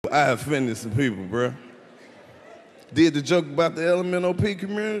I offended some people, bro. Did the joke about the LMNOP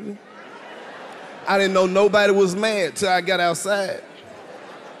community. I didn't know nobody was mad till I got outside.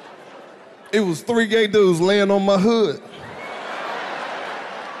 It was 3 gay dudes laying on my hood.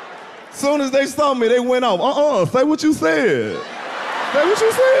 Soon as they saw me, they went off. Say what you said. Say what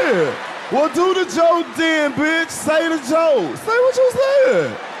you said. Well, do the joke then, bitch. Say the joke. Say what you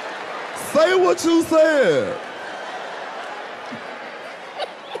said. Say what you said.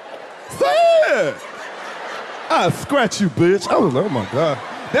 Say it. I scratch you, bitch. Oh my God.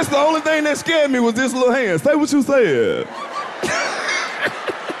 That's the only thing that scared me was this little hand. Say what you said.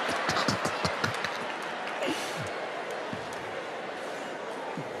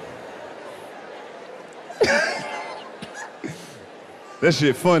 That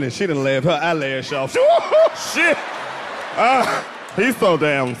shit funny. She done laughed her eyelash off. Shit. He's so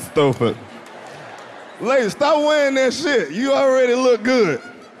damn stupid. Ladies, stop wearing that shit. You already look good.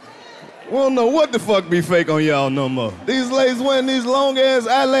 We don't know what the fuck be fake on y'all no more. These ladies wearing these long ass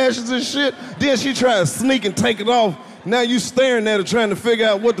eyelashes and shit. Then she try to sneak and take it off. Now you staring at her trying to figure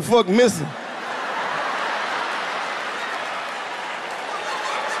out what the fuck missing.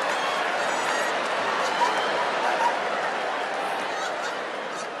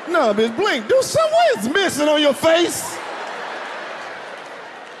 No, bitch, blink. Do somewhere's missing on your face.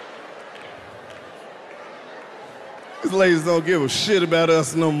 These ladies don't give a shit about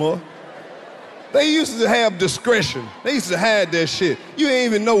us no more. They used to have discretion. They used to hide that shit. You didn't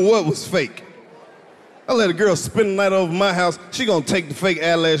even know what was fake. I let a girl spend the night over my house. She gonna take the fake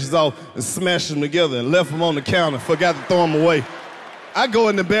eyelashes off and smash them together and left them on the counter. Forgot to throw them away. I go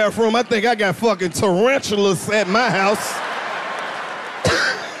in the bathroom. I think I got fucking tarantulas at my house.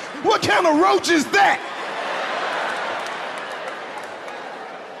 What kind of roach is that?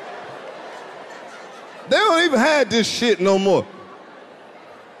 They don't even hide this shit no more.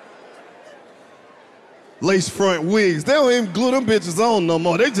 Lace front wigs. They don't even glue them bitches on no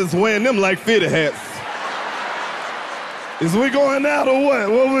more. They just wearing them like fitted hats. Is we going out or what?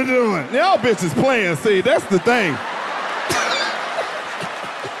 What we doing? Y'all bitches playing, see, that's the thing.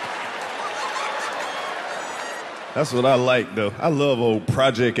 That's what I like, though. I love old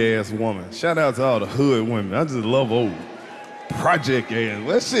project-ass women. Shout out to all the hood women. I just love old project-ass.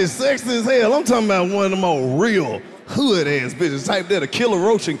 That shit sexy as hell. I'm talking about one of them old real hood-ass bitches. Type that'll kill a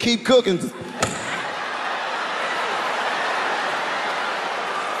roach and keep cooking.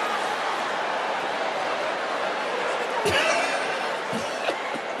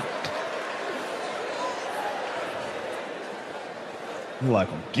 Like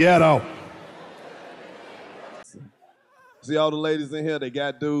them ghetto. See all the ladies in here, they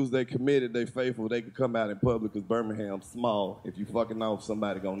got dudes, they committed, they faithful, they can come out in public because Birmingham's small. If you fucking off,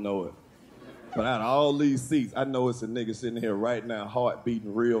 somebody gonna know it. But out of all these seats, I know it's a nigga sitting here right now, heart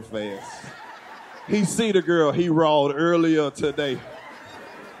beating real fast. He see the girl he rawed earlier today.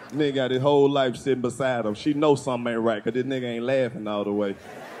 Nigga got his whole life sitting beside him. She knows something ain't right because this nigga ain't laughing all the way.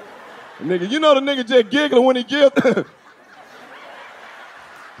 The nigga, you know the nigga just giggling when he giggles?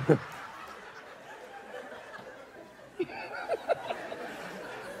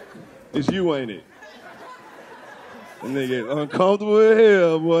 It's you, ain't it? The nigga uncomfortable as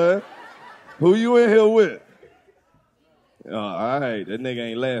hell, boy. Who you in here with? All right, that nigga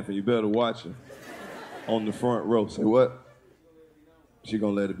ain't laughing. You better watch her. On the front row. Say what? She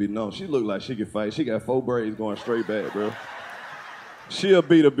gonna let it be known. She look like she can fight. She got 4 braids going straight back, bro. She'll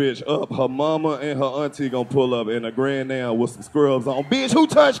beat a bitch up. Her mama and her auntie gonna pull up in a grand now with some scrubs on. Bitch, who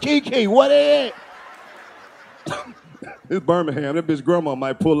touched Kiki? What is it? It's Birmingham. That bitch grandma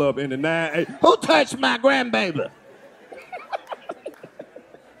might pull up in the 9-8. Who touched my grandbaby?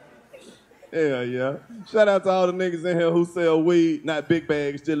 Hell yeah. Shout out to all the niggas in here who sell weed. Not big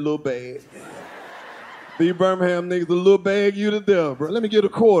bags, just little bags. These Birmingham niggas a little bag you to death, bro. Let me get a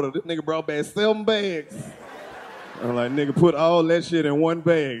quarter. This nigga brought back 7 bags. I'm like, nigga, put all that shit in 1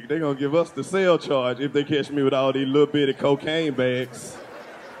 bag. They gonna give us the sale charge if they catch me with all these little bitty cocaine bags.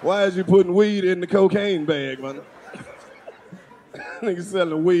 Why is you putting weed in the cocaine bag, man? Nigga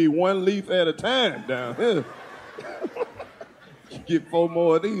selling weed 1 leaf at a time down here. Get 4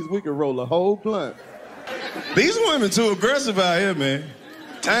 more of these, we can roll a whole blunt. These women too aggressive out here, man.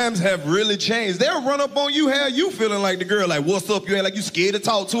 Times have really changed. They'll run up on you, how you feeling like the girl, like, what's up? You ain't like you scared to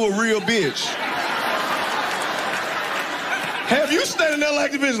talk to a real bitch. Have you standing there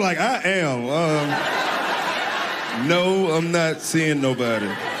like the bitch, like, I am. No, I'm not seeing nobody.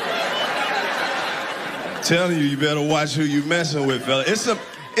 I'm telling you, you better watch who you messing with, fella. It's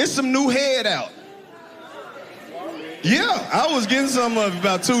some new head out. Yeah, I was getting some of it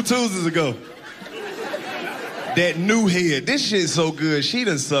about 2 Tuesdays ago. That new head, this shit's so good, she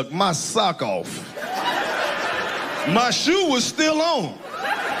done sucked my sock off. My shoe was still on.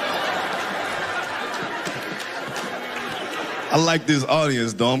 I like this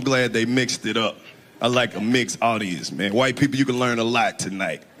audience, though. I'm glad they mixed it up. I like a mixed audience, man. White people, you can learn a lot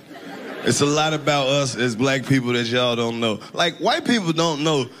tonight. It's a lot about us as black people that y'all don't know. Like, white people don't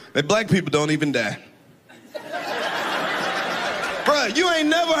know that black people don't even die. Bruh, you ain't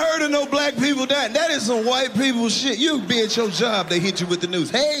never heard of no black people dying. That is some white people shit. You be at your job, they hit you with the news.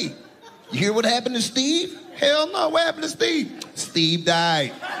 Hey, you hear what happened to Steve? Hell no, what happened to Steve? Steve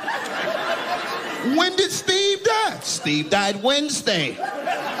died. When did Steve die? Steve died Wednesday.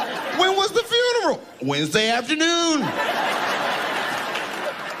 When was the funeral? Wednesday afternoon.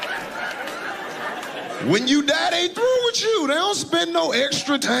 When you die, they through with you. They don't spend no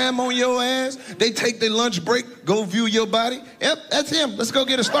extra time on your ass. They take their lunch break, go view your body. Yep, that's him. Let's go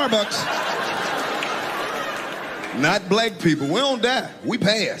get a Starbucks. Not black people. We don't die. We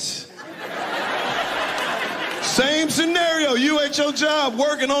pass. Same scenario. You at your job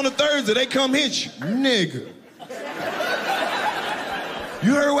working on a Thursday. They come hit you. Nigga.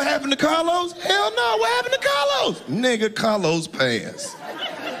 You heard what happened to Karlous? Hell no. What happened to Karlous? Nigga, Karlous passed.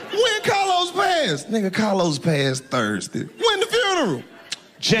 When Karlous passed? Nigga, Karlous passed Thursday. When the funeral?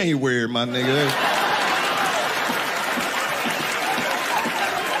 January, my nigga.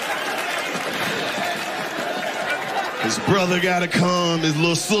 His brother gotta come, his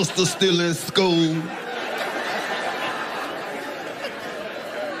little sister still in school.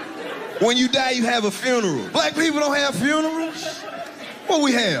 When you die, you have a funeral. Black people don't have funerals. What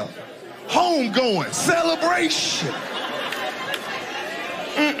we have? Homegoing, celebration.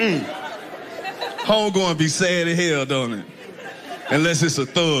 Homegoing be sad as hell, don't it? Unless it's a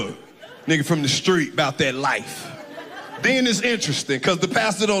thug. Nigga from the street about that life. Then it's interesting, because the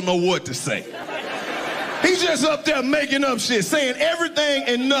pastor don't know what to say. He's just up there making up shit, saying everything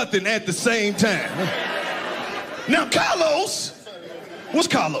and nothing at the same time. Now, Karlous was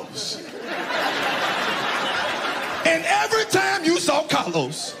Karlous. And every time you saw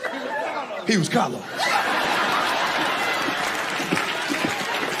Karlous, he was Karlous.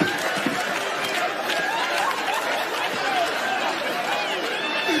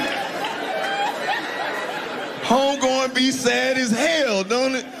 Homegoing be sad as hell,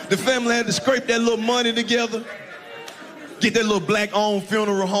 don't it? The family had to scrape that little money together, get that little black-owned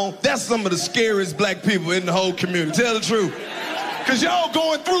funeral home. That's some of the scariest black people in the whole community. Tell the truth. Because y'all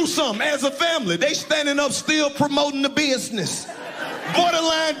going through something as a family. They standing up still promoting the business.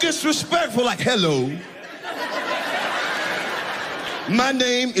 Borderline disrespectful, like, hello. My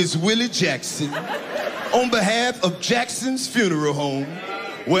name is Willie Jackson. On behalf of Jackson's Funeral Home,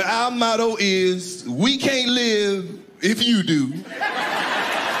 where our motto is, we can't live if you do.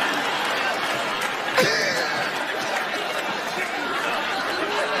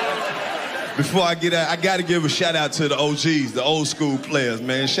 Before I get out, I gotta give a shout out to the OGs, the old school players,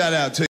 man. Shout out to